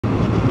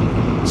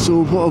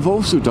So what I've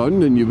also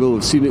done, and you will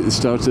have seen at the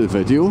start of the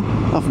video,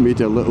 I've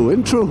made a little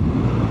intro.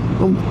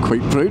 I'm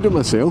quite proud of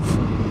myself.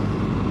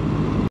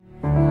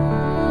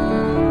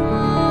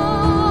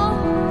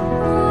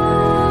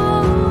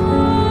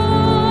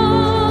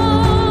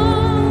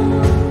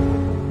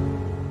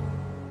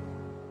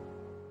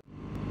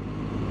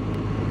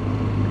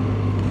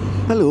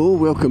 Hello,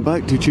 welcome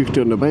back to Tutor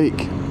on a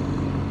Bike.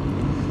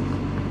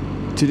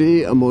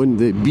 Today I'm on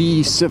the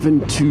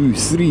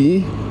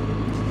B723,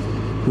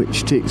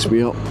 which takes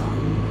me up,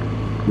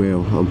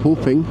 well, I'm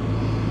hoping,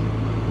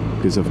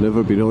 because I've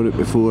never been on it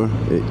before,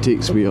 it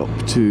takes me up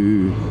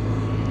to,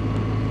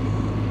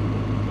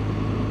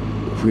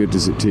 where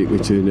does it take me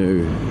to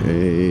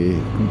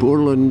now?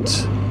 Borland,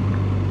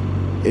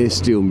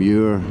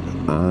 Esdalemuir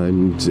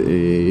and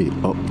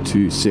up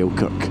to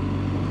Selkirk.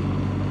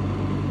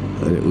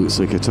 And it looks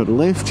like I turn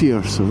left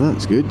here, so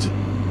that's good.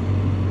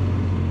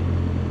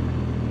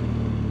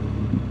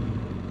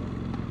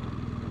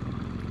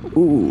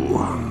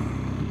 Oh,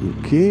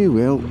 okay,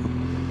 well,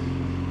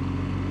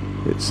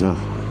 it's a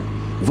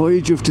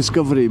voyage of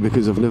discovery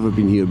because I've never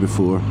been here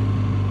before.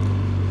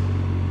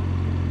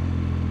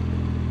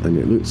 And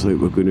it looks like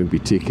we're going to be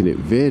taking it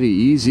very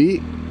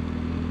easy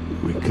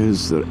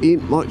because there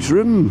ain't much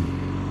room.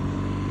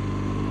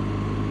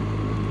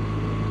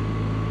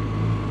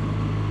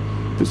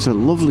 It's a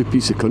lovely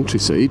piece of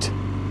countryside.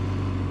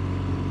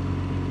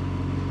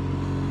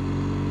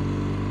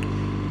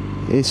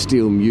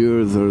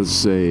 Esdalemuir,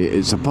 there's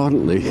it's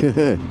apparently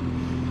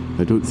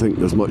I don't think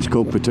there's much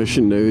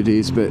competition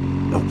nowadays, but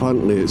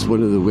apparently it's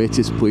one of the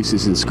wettest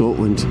places in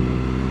Scotland.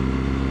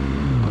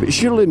 But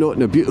surely not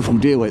on a beautiful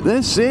day like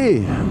this,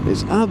 eh?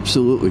 It's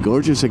absolutely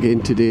gorgeous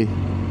again today.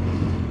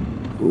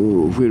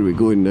 Oh, where are we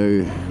going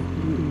now?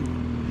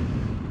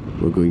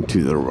 We're going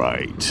to the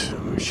right.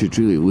 We should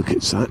really look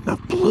at that. There are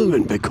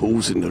blooming big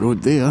holes in the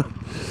road there.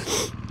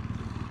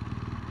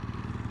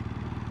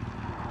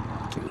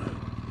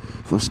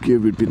 First gear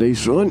would be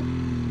nice, Ron.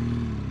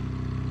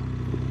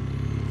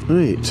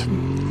 Right.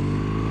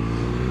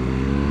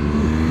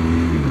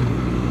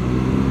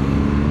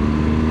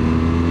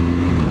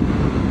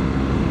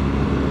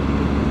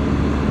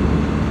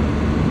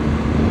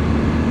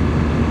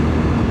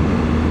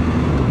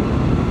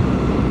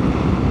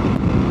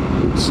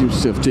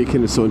 Seems to have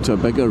taken us onto a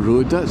bigger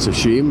road. That's a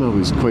shame. I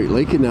was quite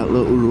liking that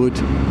little road.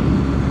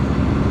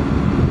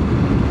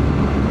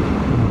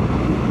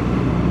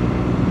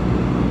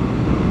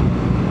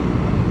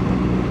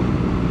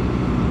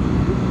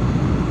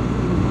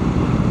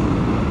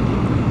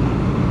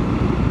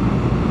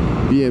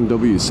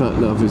 BMW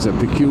sat-nav is a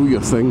peculiar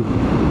thing.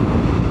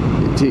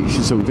 It takes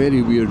you some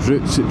very weird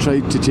routes. It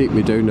tried to take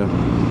me down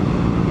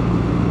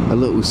a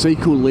little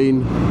cycle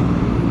lane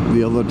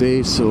the other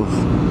day, so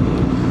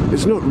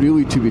it's not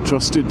really to be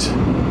trusted.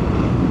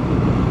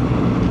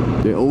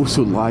 It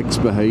also lags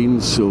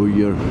behind, so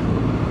you're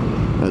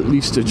at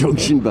least a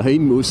junction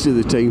behind most of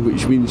the time,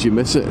 which means you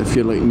miss it if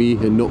you're like me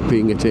and not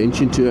paying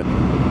attention to it.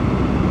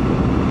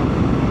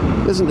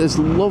 Isn't this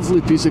a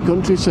lovely piece of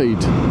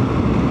countryside?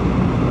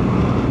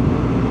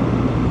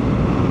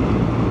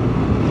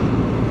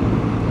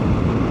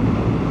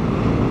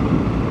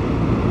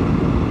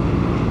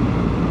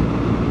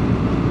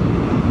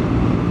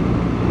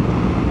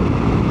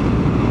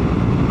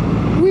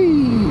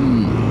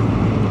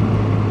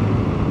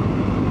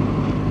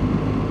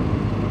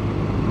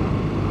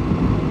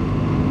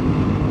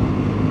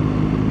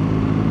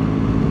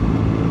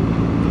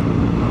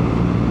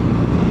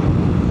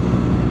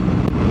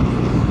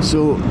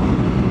 So,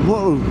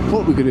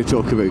 what are we going to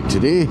talk about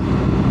today?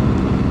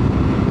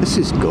 This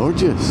is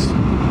gorgeous.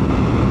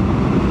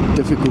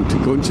 Difficult to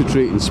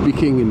concentrate in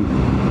speaking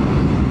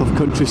of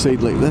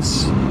countryside like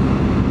this.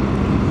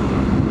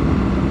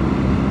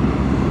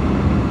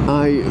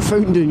 I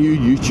found a new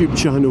YouTube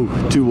channel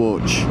to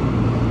watch.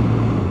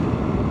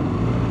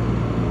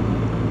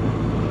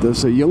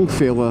 There's a young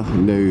fella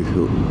now,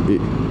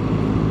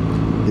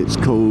 it's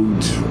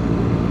called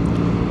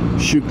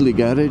Shugly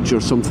Garage or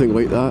something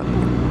like that.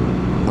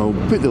 I'll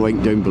put the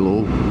link down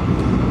below.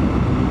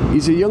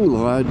 He's a young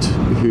lad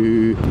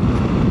who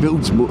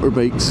builds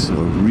motorbikes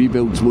or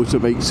rebuilds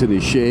motorbikes in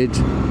his shed.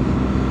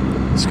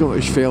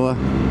 Scottish fella.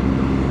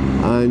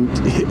 And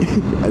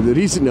the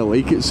reason I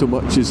like it so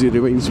much is he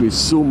reminds me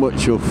so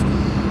much of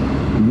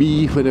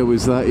me when I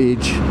was that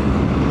age.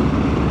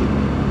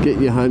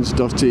 Getting your hands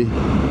dirty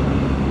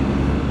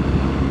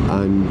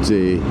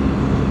and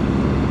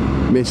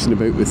messing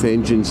about with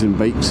engines and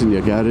bikes in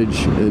your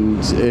garage,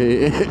 and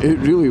it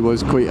really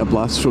was quite a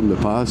blast from the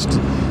past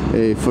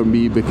for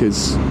me,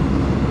 because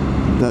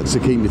that's the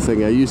kind of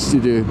thing I used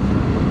to do.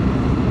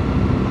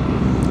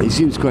 He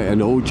seems quite a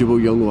knowledgeable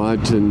young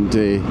lad, and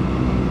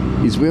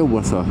he's well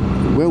worth a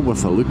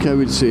look, I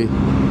would say.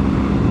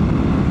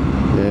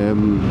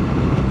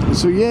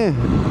 So yeah,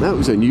 that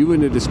was a new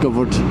one I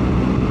discovered.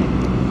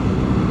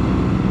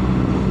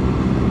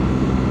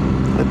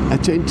 I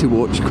tend to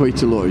watch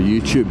quite a lot of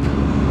YouTube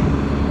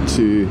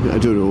to, I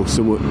don't know,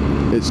 somewhat,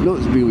 it's not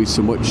really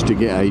so much to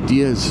get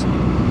ideas.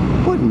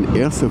 What on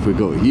earth have we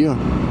got here?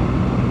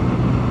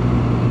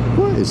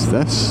 What is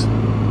this?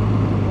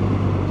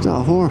 Is that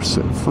a horse?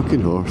 A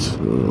fucking horse.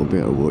 Oh, I'll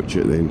better watch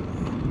it then.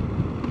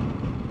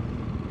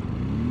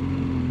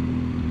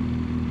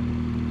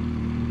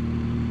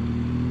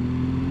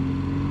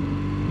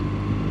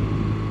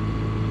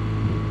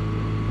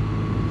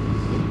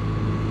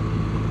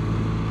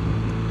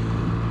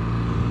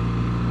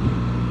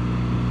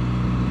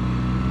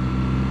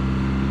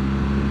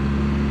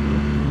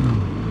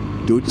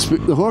 Don't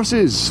spook the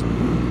horses.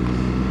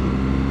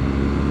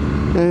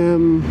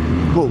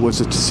 What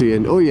was it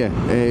saying? Oh yeah,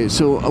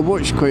 so I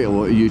watch quite a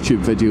lot of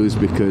YouTube videos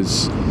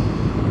because,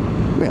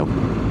 well,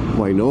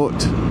 why not?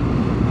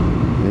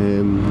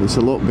 It's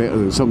a lot better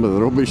than some of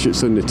the rubbish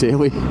that's on the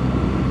telly.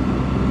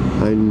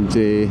 And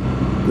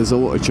there's a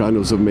lot of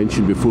channels I've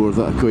mentioned before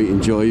that I quite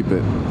enjoy,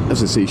 but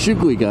as I say,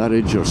 Sugly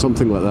Garage or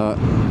something like that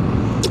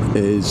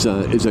is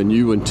a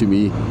new one to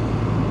me.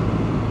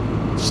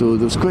 So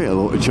there's quite a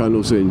lot of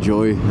channels I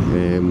enjoy,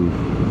 and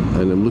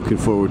I'm looking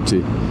forward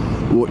to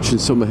watching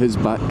some of his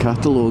back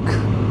catalogue.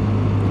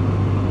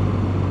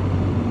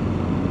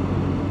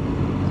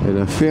 And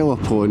I fell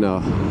upon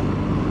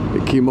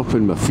it came up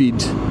in my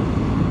feed,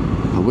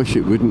 I wish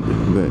it wouldn't,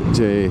 but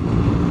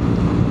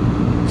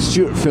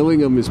Stuart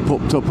Fillingham has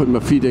popped up in my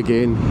feed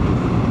again.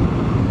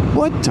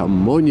 What a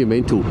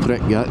monumental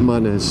prick that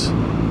man is.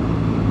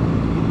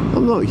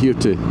 I'm not here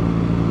to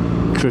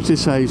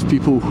criticise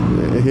people,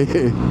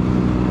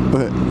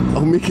 but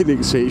I'll make an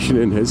exception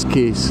in his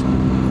case.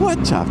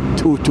 What a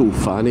total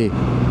fanny.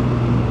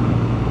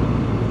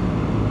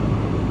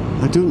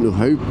 I don't know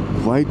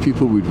why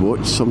people would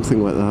watch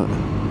something like that.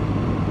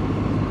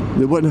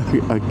 The one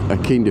I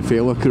kind of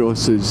fell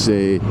across is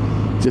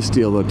just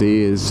the other day,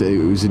 is it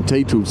was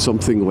entitled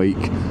something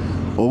like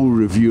 "All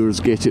Reviewers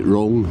Get It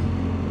Wrong,"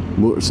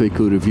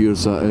 motorcycle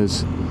reviewers that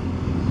is.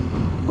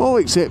 All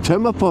except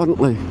him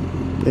apparently,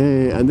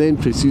 and then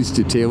proceeds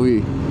to tell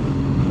you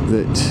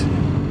that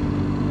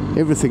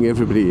everything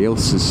everybody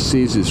else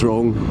says is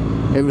wrong,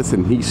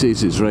 everything he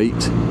says is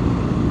right,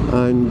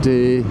 and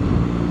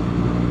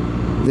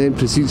then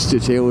proceeds to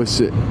tell us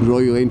that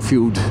Royal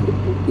Enfield,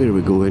 where are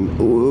we going?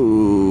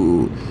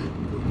 Oh,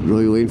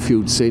 Royal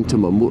Enfield sent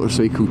him a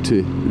motorcycle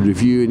to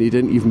review and he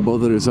didn't even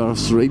bother his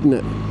arse riding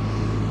it.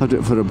 Had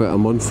it for about a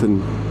month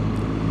and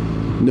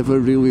never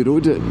really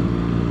rode it.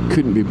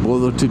 Couldn't be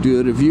bothered to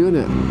do a review on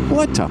it.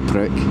 What a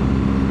prick.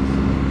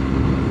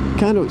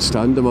 Cannot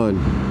stand the man.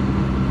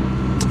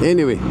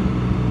 Anyway,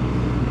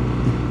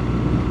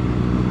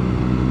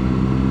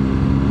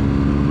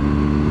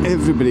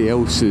 everybody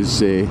else is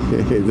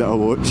that I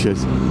watch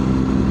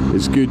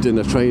is good, and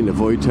I try and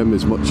avoid him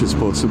as much as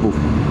possible.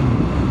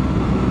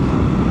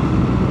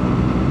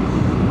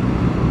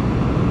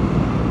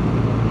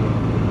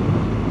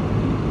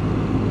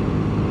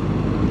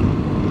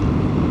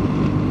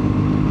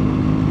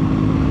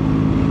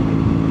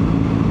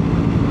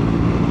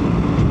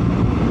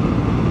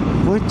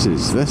 What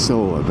is this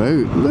all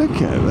about?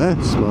 Look at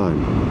this, man.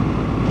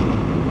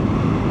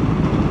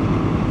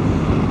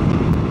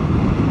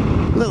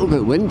 A little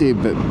bit windy,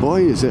 but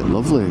boy is it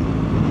lovely.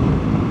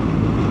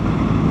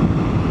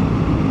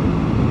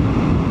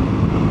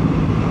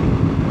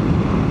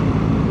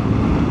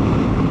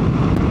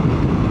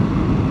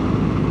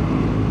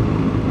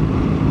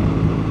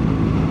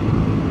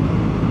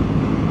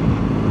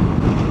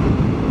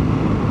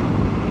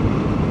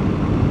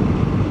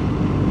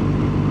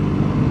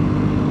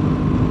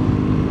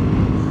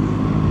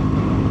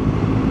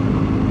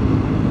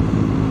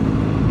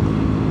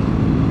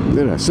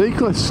 They're a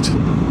cyclist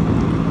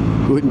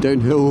going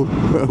downhill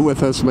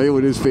with a smile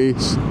on his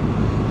face.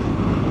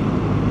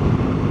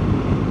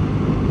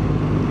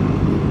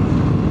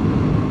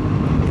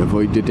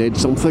 Avoid the dead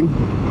something.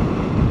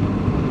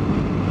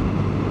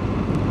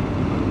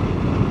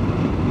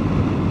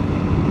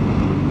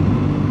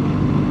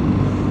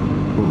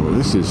 Oh,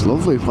 this is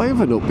lovely. Why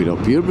have I not been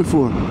up here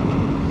before?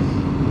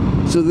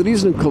 So the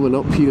reason I'm coming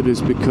up here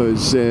is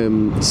because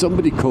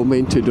somebody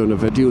commented on a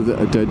video that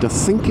I did. I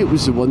think it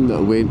was the one that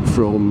I went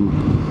from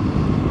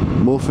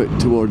Moffat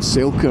towards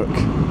Selkirk,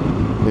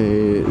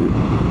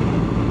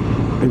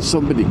 and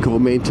somebody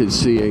commented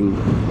saying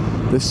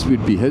this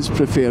would be his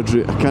preferred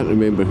route. I can't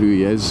remember who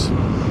he is,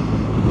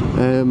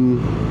 and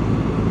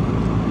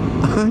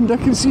I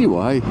can see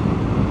why.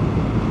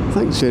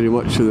 Thanks very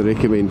much for the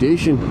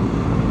recommendation.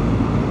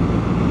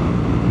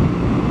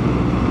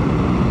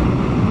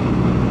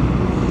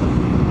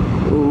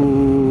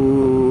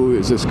 Oh,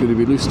 is this going to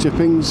be loose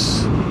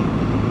chippings?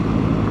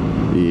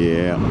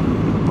 Yeah,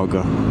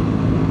 bugger.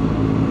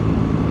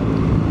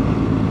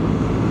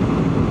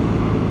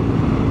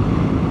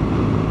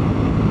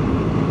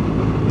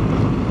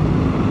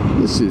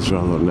 This is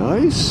rather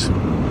nice. I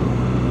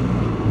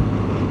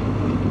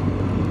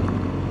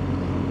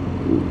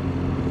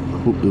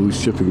hope the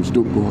loose chippings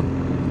don't go on.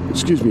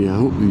 Excuse me, I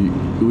hope the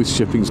loose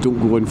chippings don't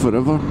go on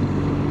forever.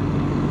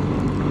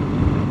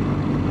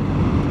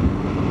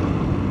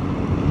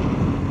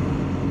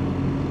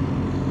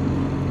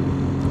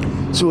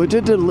 So I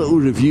did a little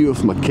review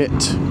of my kit.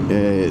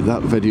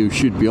 That video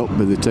should be up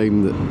by the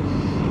time that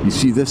you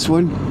see this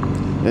one.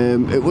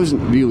 It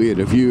wasn't really a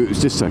review, it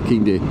was just a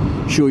kind of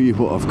show you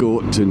what I've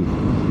got and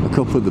a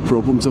couple of the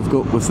problems I've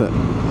got with it.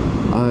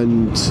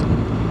 And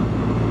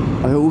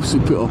I also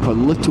put up a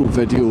little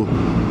video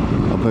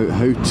about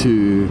how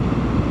to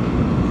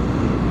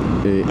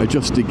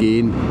adjust the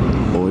gain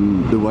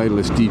on the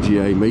wireless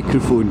DJI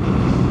microphone.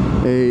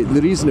 The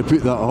reason I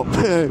put that up,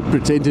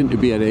 pretending to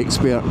be an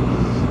expert,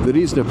 the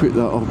reason I put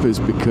that up is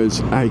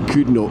because I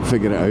could not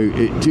figure it out.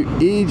 It took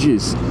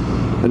ages,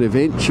 and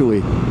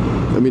eventually,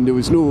 I mean, there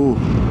was no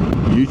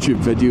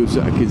YouTube videos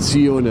that I could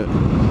see on it,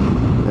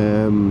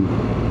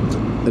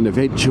 and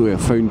eventually I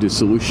found a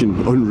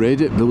solution on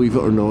Reddit, believe it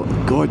or not.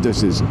 God,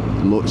 this is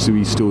lots of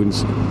wee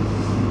stones.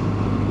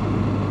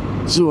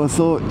 So I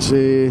thought,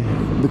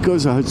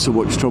 because I had so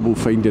much trouble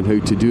finding how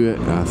to do it,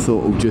 I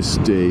thought I'll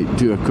just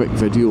do a quick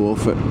video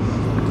of it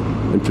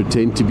and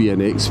pretend to be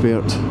an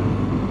expert.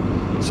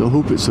 So I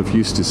hope it's of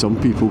use to some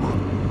people.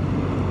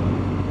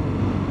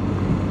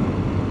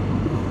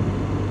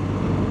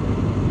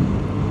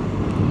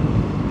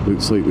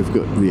 Looks like we've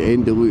got the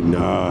end of it.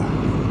 Nah,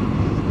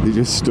 they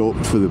just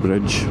stopped for the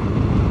bridge.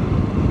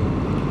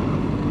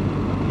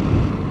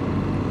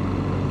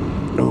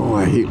 Oh,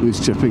 I hate loose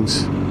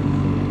chippings.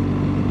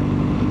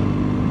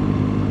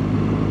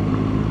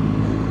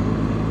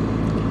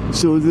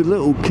 So the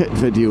little kit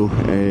video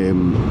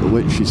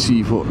lets you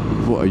see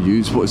what I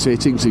use, what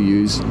settings I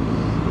use.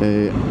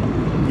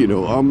 You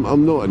know,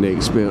 I'm not an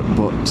expert,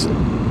 but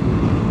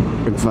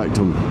in fact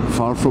I'm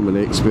far from an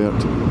expert.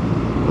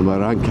 I'm a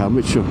rank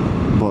amateur,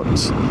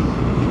 but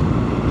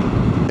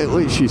it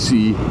lets you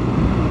see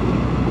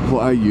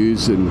what I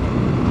use, and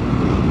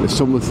if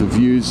some of the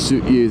views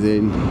suit you,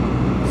 then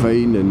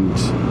fine, and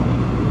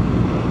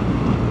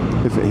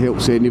if it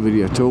helps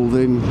anybody at all,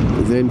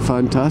 then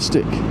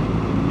fantastic.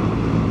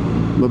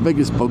 My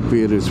biggest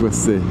bugbear is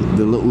with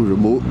the little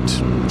remote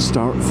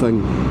start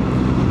thing,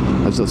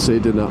 as I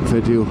said in that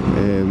video.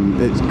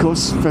 It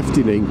costs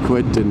 59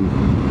 quid, and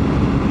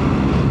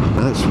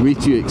that's way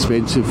too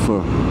expensive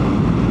for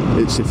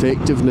its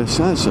effectiveness.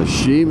 That's a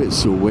shame, it's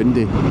so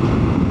windy.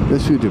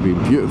 This would have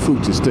been beautiful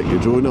to stick the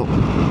drone up.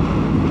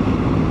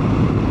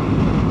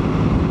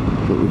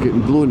 But we're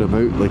getting blown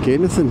about like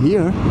anything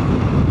here.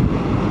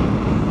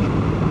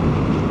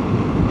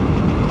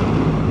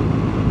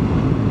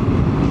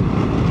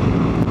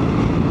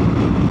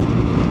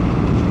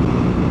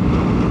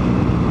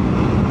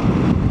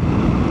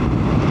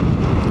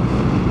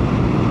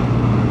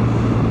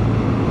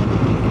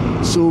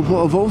 So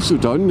what I've also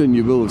done, and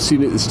you will have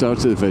seen at the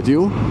start of the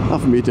video,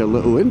 I've made a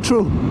little intro.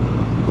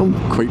 I'm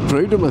quite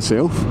proud of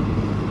myself.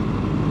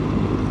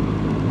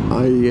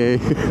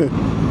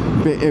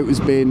 It was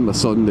Ben, my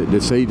son, that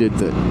decided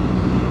that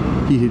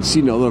he had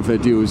seen other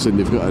videos and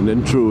they've got an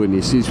intro, and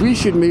he says, we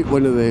should make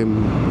one of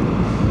them.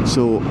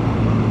 So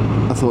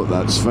I thought,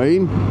 that's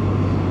fine.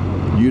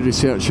 You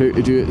research how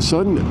to do it,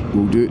 son,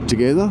 we'll do it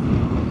together.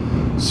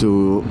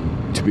 So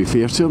to be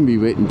fair to him, we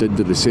went and did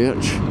the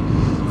research.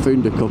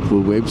 Found a couple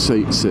of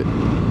websites that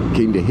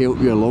kind of help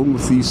you along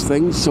with these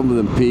things. Some of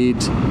them paid,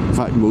 in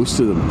fact most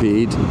of them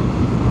paid,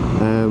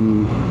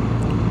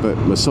 but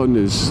my son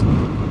is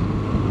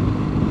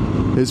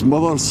his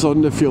mother's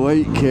son, if you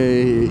like.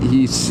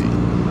 He's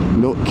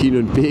not keen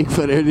on paying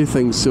for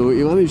anything, so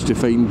he managed to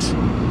find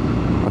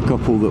a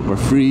couple that were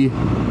free,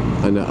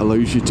 and it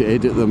allows you to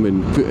edit them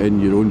and put in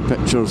your own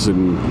pictures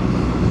and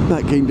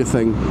that kind of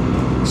thing.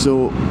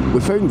 So we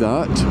found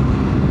that,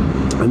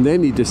 and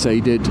then he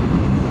decided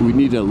we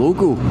need a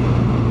logo.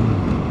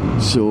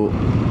 So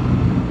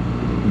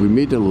we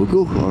made a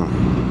logo, or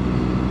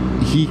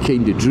he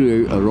kind of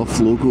drew out a rough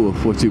logo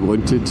of what he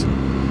wanted.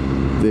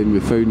 Then we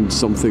found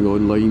something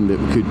online that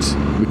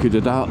we could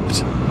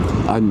adapt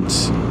and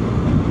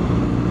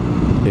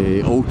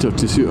alter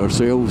to suit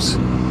ourselves.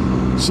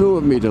 So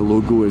I made a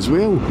logo as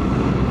well.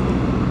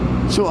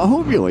 So I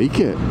hope you like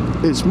it.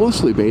 It's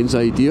mostly Ben's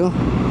idea,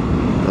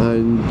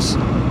 and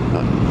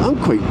I'm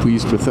quite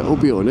pleased with it, I'll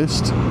be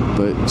honest.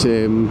 But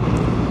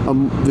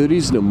the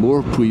reason I'm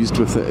more pleased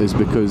with it is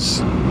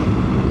because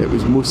it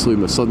was mostly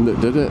my son that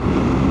did it.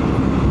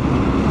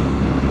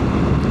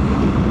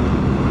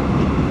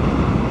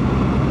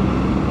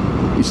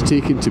 He's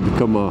taken to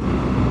become a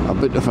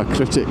bit of a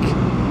critic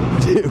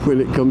when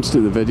it comes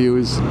to the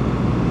videos,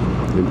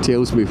 and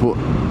tells me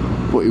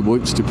what he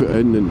wants to put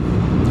in and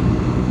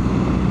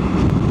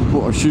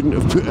what I shouldn't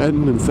have put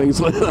in and things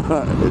like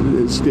that.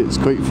 It's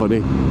quite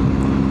funny.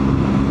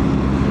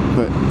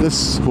 But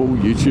this whole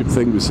YouTube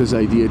thing was his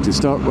idea to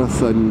start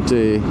with, and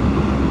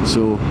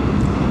so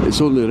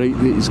it's only right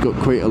that he's got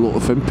quite a lot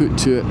of input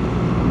to it.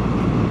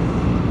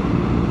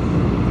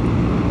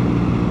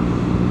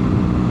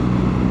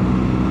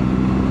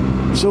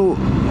 So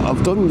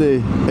I've done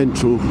the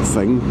intro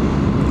thing,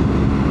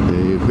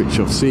 which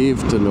I've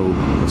saved, and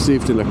I've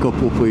saved in a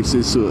couple of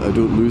places so that I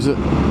don't lose it.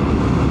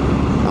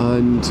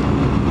 And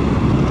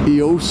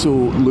he also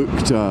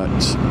looked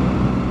at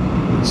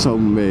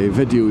some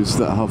videos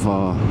that have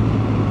a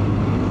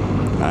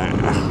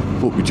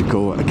what would you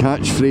call it, a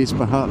catchphrase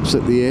perhaps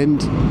at the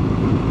end.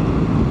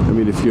 I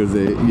mean, if you're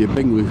your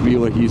Bingley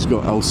Wheeler, he's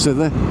got I'll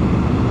sithe.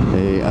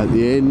 at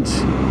the end,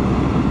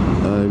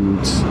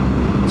 and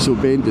so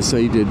Ben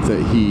decided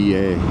that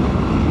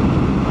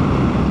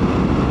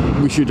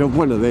we should have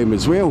one of them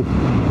as well.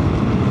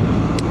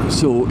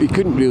 So he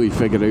couldn't really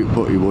figure out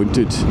what he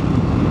wanted,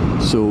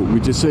 so we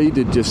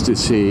decided just to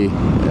say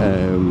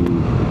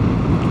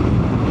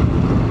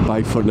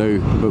bye for now,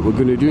 but we're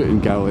going to do it in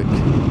Gaelic.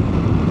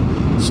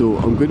 So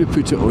I'm going to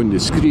put it on the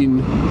screen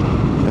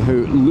how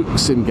it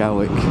looks in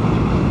Gaelic,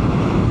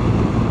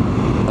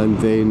 and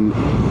then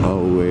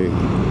I'll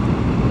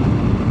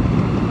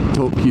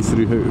talk you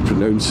through how to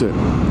pronounce it.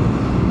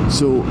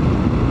 So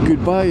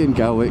goodbye in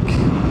Gaelic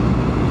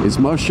is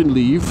Martian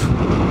leave,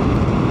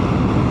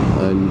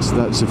 and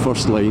that's the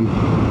first line.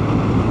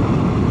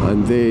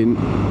 And then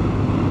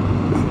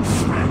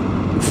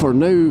for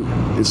now,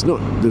 there's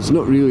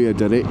not really a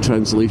direct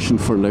translation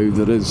for now.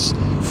 There is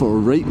for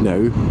right now,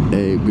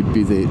 would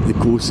be the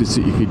closest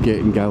that you could get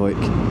in Gaelic,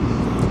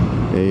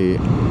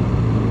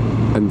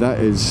 and that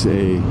is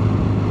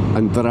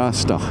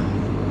Andrasta.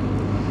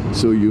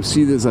 So you'll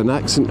see there's an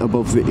accent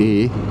above the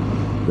A.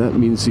 That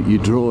means that you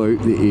draw out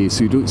the A,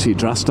 so you don't say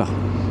drasta,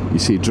 you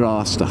say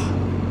drasta,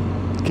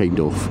 kind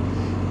of.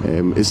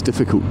 It's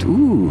difficult.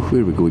 Ooh,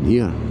 where are we going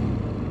here?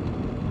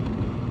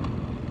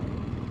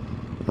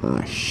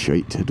 Ah,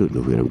 shite, I don't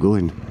know where I'm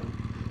going.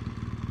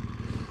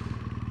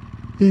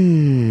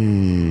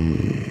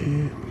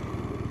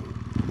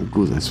 I'll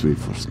go this way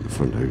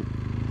for now.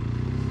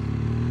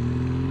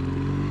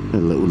 A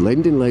little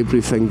lending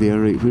library thing there,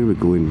 right? Where are we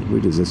going? Where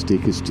does this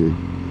take us to?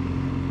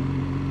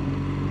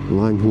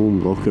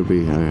 Langholm,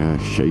 Lockerbie.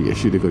 Shite, I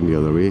should have gone the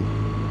other way.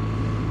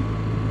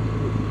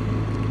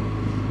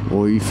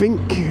 Oh, you think?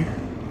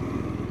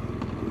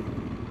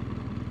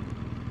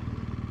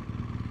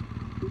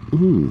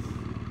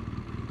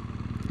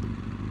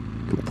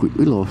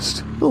 Completely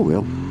lost. Oh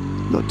well,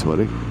 not to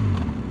worry.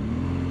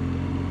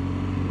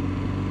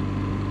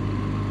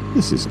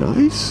 This is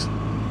nice.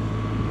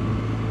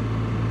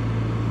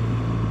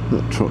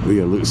 That truck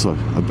there looks a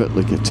bit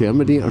like a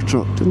Terminator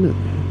truck, doesn't it?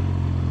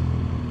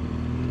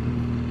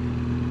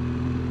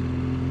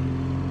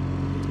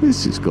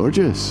 This is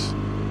gorgeous.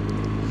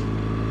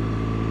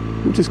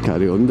 We'll just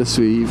carry on this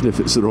way, even if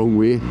it's the wrong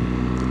way.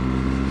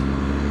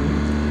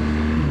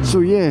 So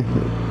yeah,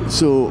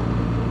 so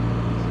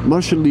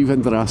Martial leave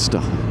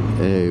Andrasta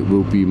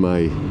will be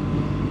my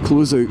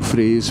closeout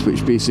phrase,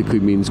 which basically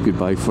means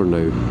goodbye for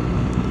now.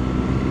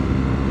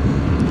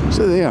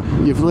 So there,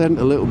 you've learnt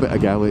a little bit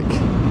of Gaelic.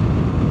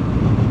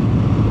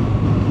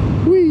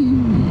 Whee!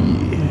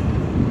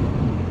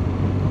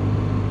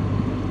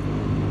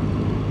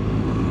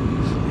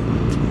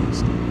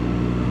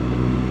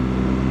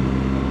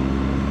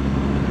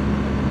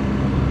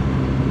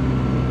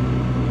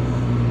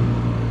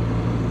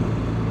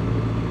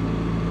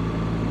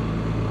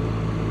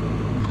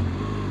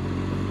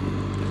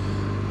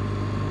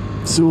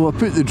 So I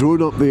put the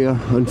drone up there.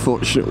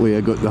 Unfortunately,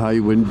 I got the high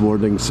wind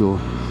warning, so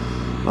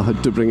I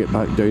had to bring it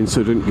back down,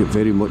 so I didn't get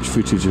very much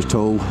footage at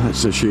all.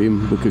 That's a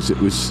shame, because it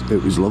was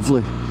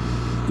lovely.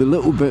 The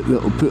little bit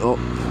that I'll put up,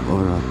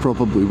 or I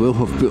probably will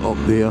have put up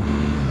there,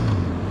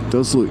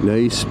 does look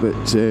nice, but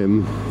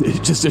it's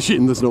just a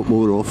shame there's not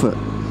more of it.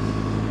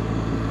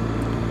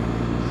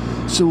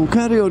 So we'll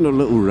carry on our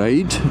little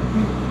ride.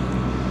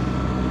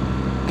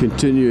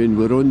 Continuing,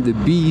 we're on the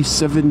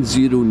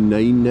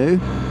B709 now.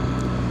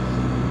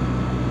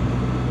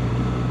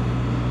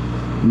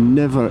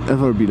 Never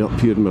ever been up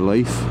here in my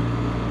life,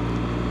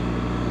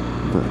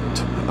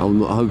 but I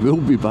will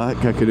be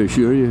back, I can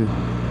assure you.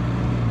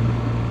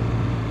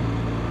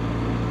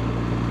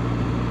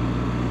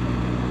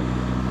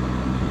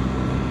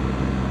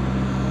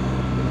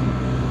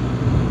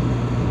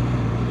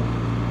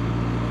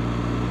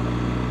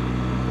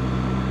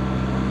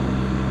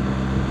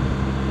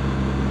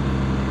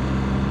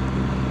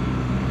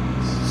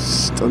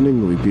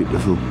 Stunningly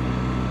beautiful.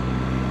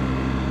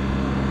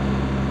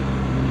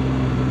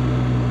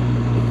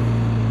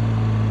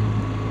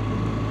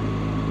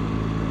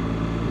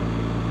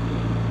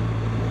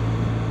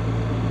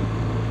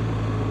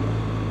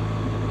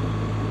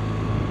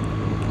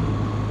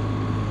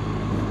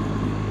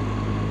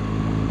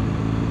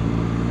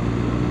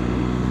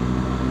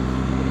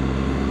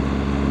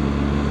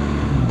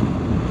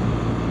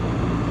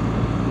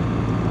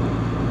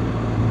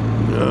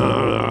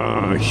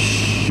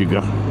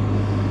 Sugar.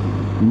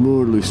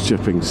 More loose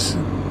chippings.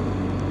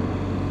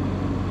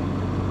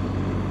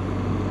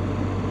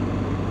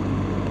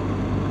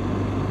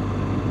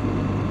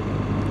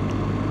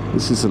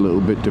 This is a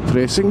little bit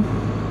depressing.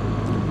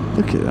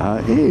 Look at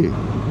that, hey.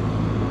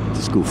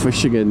 Just go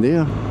fishing in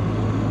there.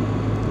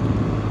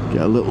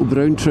 Get a little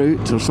brown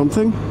trout or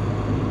something.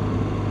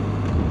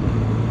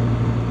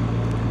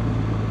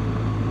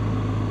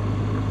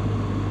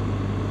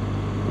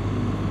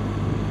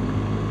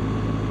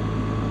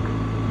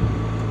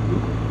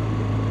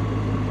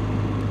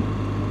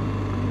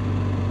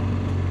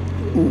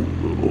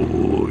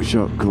 Oh,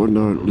 sharp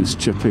corner, loose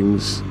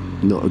chippings,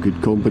 not a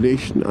good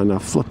combination, and a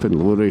flipping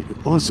lorry.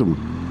 Awesome.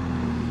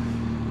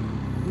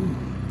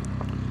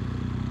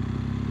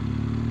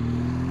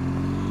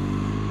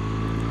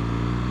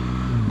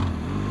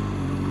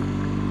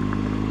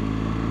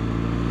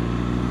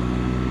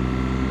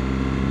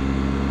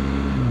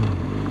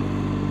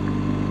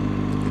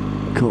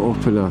 caught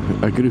up in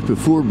a group of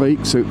 4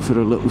 bikes out for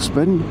a little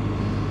spin.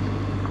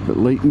 But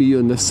like me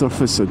on this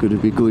surface, I'm going to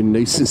be going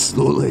nice and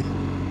slowly.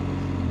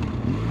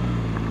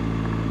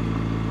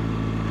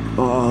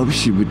 Oh, I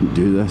wish you wouldn't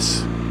do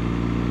this.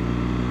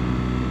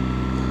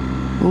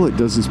 All it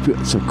does is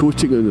put a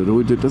coating on the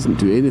road. It doesn't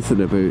do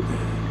anything about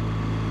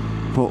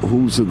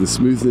potholes or the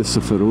smoothness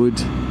of the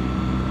road.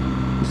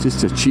 It's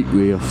just a cheap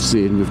way of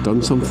saying we've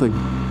done something.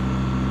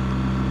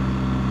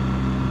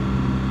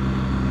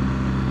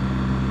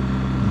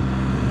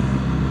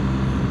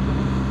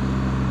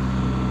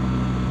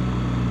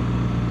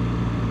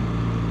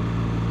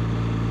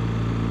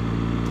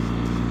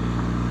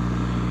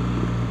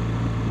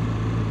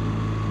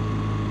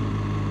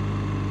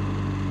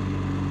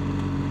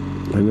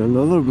 And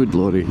another wood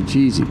lorry,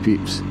 jeezy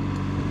peeps.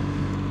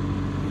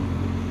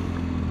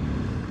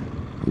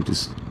 I'll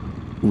just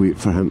wait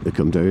for him to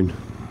come down.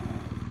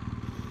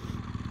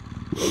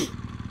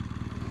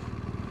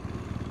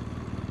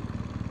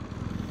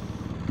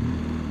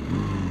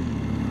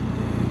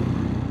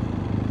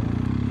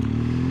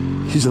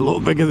 He's a lot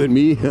bigger than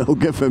me, I'll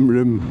give him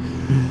room.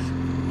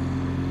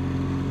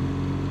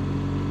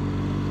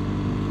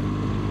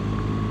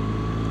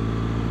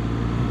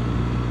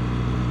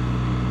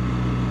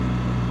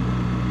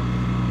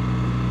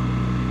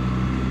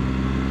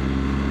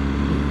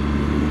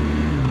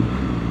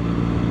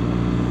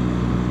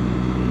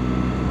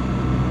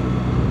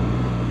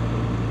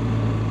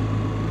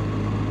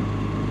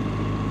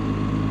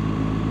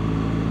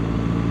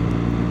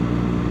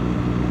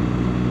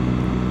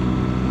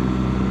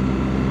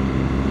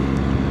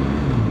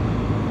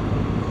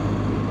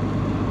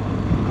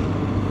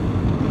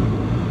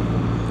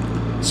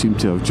 Seem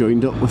to have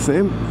joined up with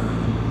them.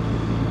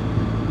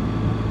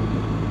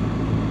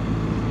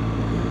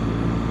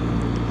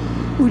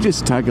 We'll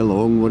just tag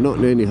along, we're not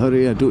in any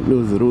hurry. I don't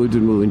know the road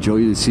and we'll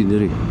enjoy the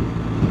scenery.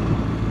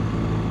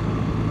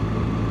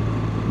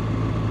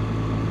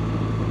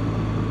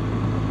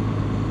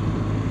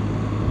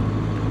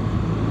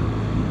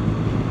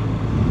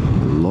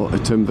 A lot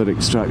of timber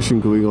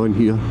extraction going on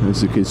here,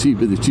 as you can see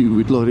by the 2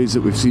 wood lorries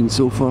that we've seen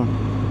so far.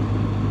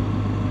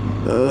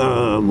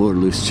 More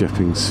loose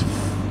chippings.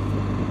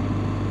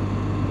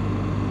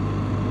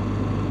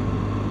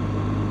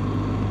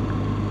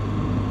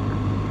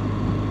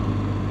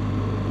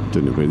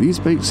 Don't know where these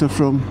bikes are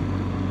from.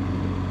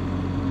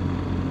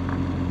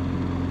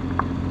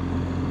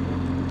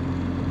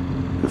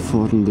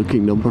 Foreign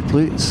looking number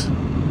plates.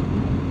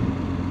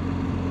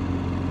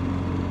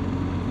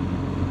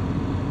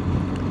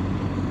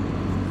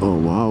 Oh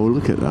wow,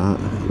 look at that.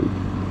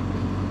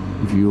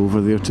 View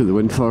over there to the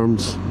wind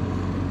farms.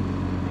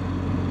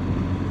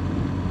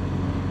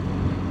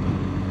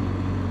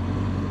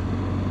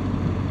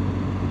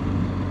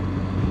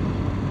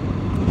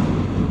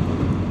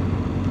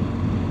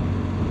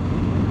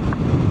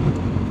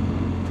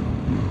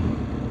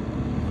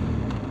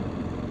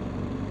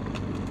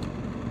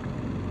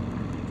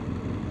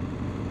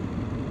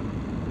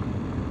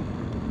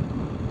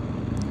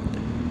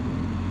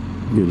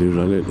 Nearly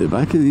ran out the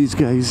back of these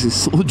guys. They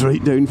slowed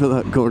right down for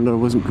that corner. I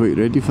wasn't quite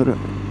ready for it.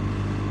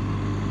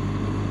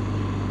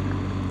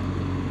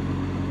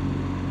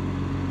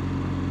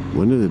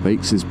 One of the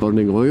bikes is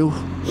burning oil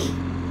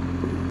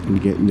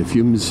and getting the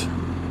fumes.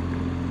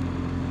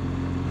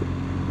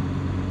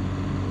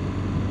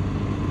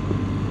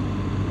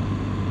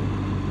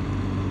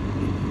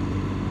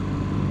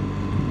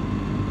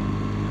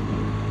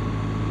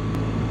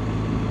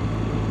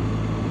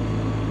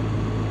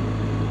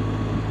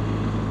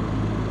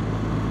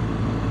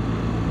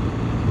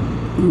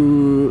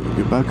 Ooh,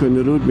 get back on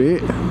the road,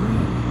 mate.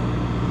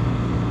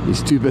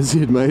 He's too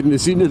busy admiring the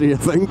scenery, I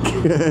think.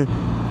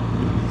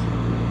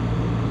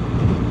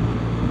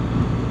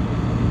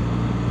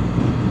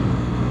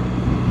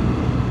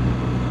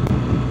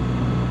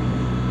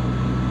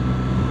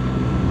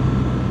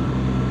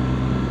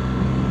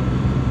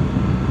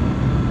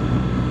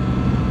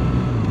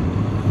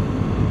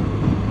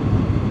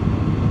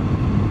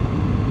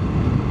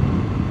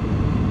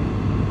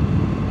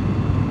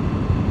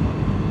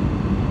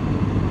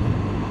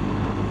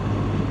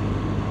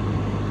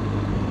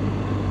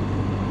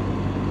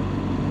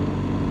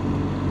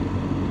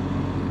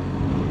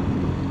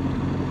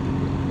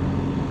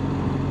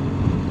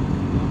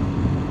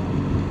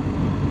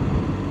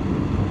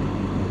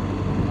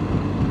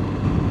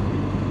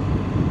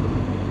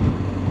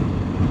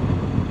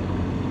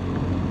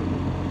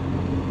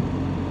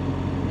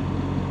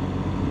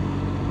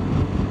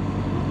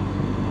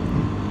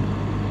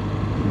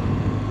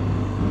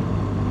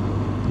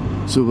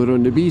 So we're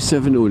on the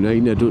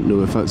B709, I don't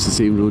know if that's the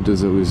same road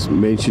as I was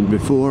mentioned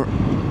before.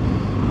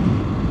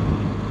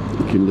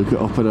 You can look it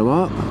up on a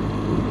map.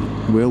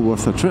 Well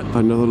worth a trip,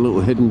 another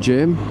little hidden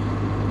gem.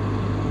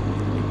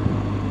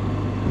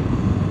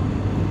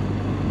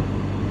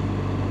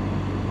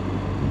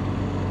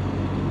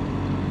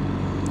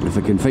 If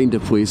I can find a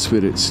place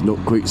where it's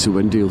not quite so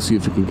windy, I'll see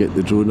if I can get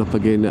the drone up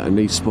again at a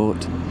nice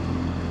spot.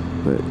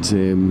 But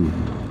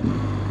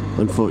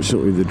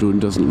unfortunately the drone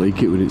doesn't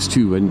like it when it's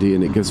too windy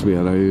and it gives me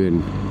a row,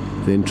 and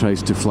then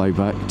tries to fly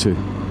back to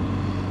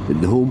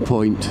the home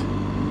point.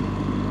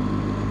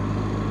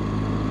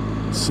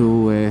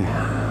 So,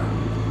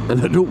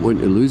 and I don't want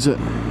to lose it.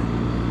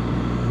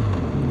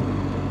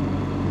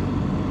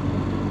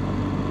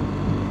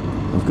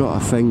 I've got a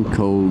thing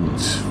called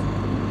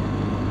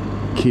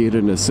Care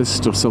and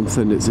Assist or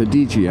something. It's a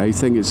DJI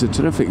thing. It's a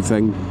terrific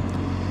thing.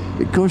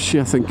 It costs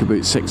you, I think,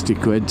 about 60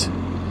 quid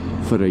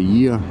for a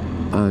year.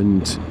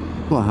 And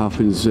what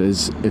happens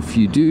is, if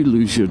you do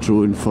lose your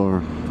drone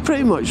for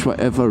pretty much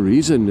whatever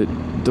reason,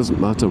 it doesn't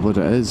matter what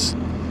it is,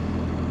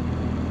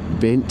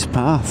 bent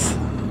path.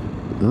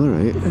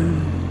 Alright.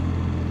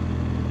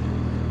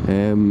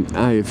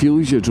 If you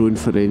lose your drone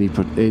for any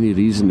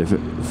reason, if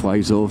it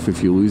flies off,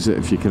 if you lose it,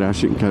 if you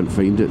crash it and can't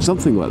find it,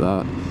 something like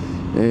that,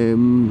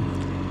 then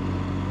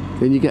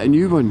you get a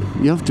new one.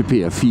 You have to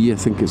pay a fee, I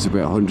think it's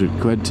about 100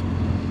 quid,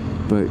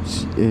 but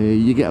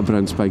you get a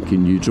brand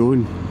spanking new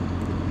drone.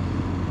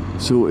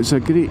 So it's a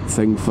great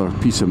thing for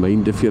peace of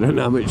mind if you're an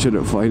amateur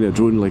at flying a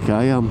drone like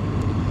I am.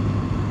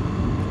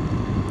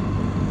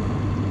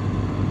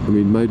 I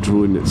mean, my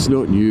drone, it's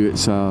not new,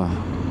 it's a,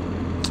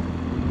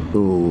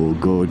 oh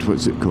god,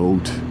 what's it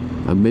called?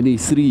 A Mini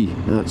 3,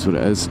 that's what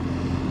it is.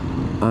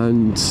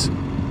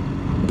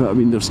 But I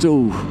mean, they're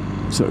still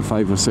sort of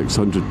 £500 or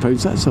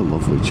 £600. That's a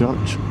lovely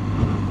church.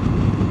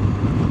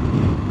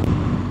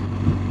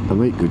 I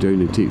might go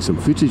down and take some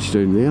footage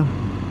down there.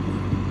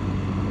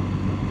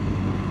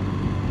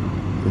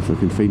 If I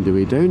can find a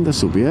way down,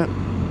 this will be it.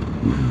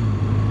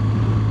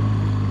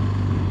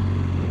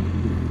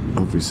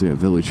 Obviously a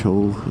village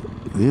hall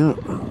there.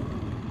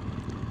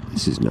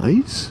 This is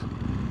nice.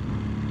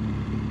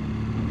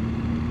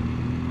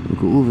 I'll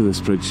go over this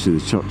bridge to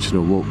the church and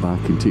I'll walk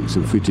back and take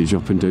some footage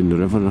up and down the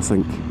river, I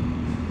think.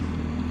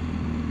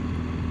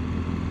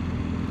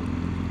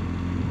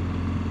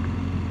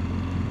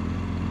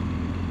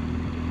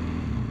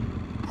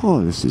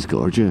 Oh, this is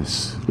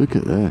gorgeous. Look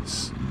at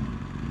this.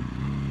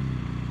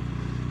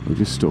 I'll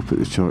just stop at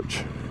the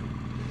church.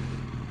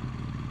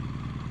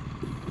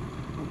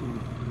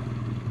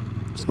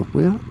 Stop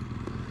where?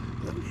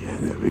 Yeah,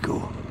 there we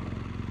go.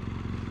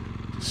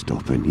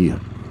 Stop in here.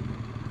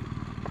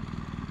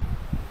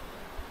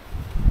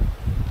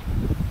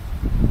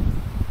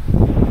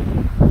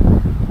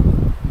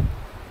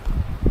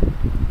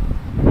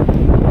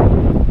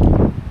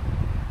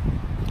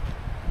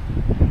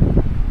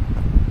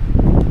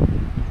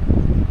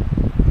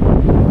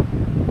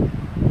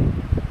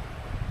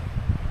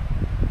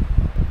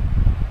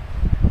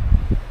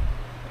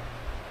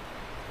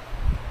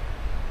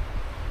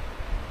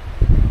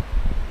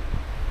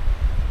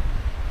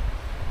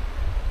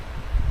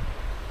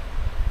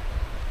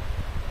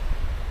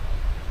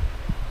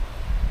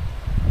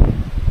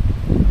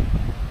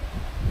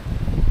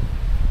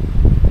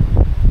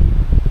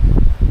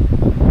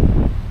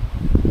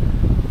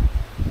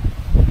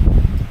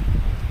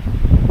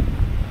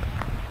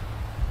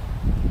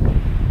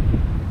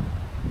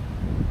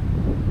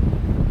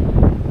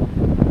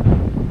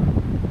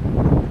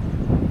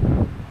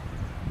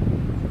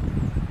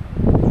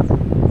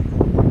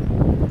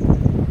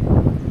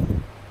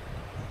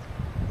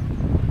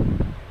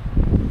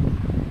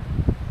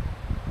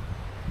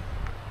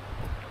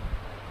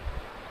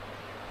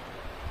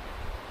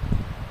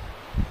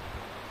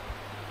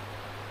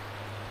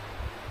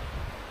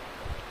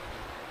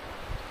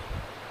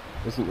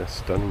 Isn't this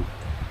stunning?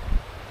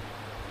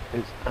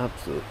 It's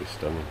absolutely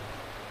stunning.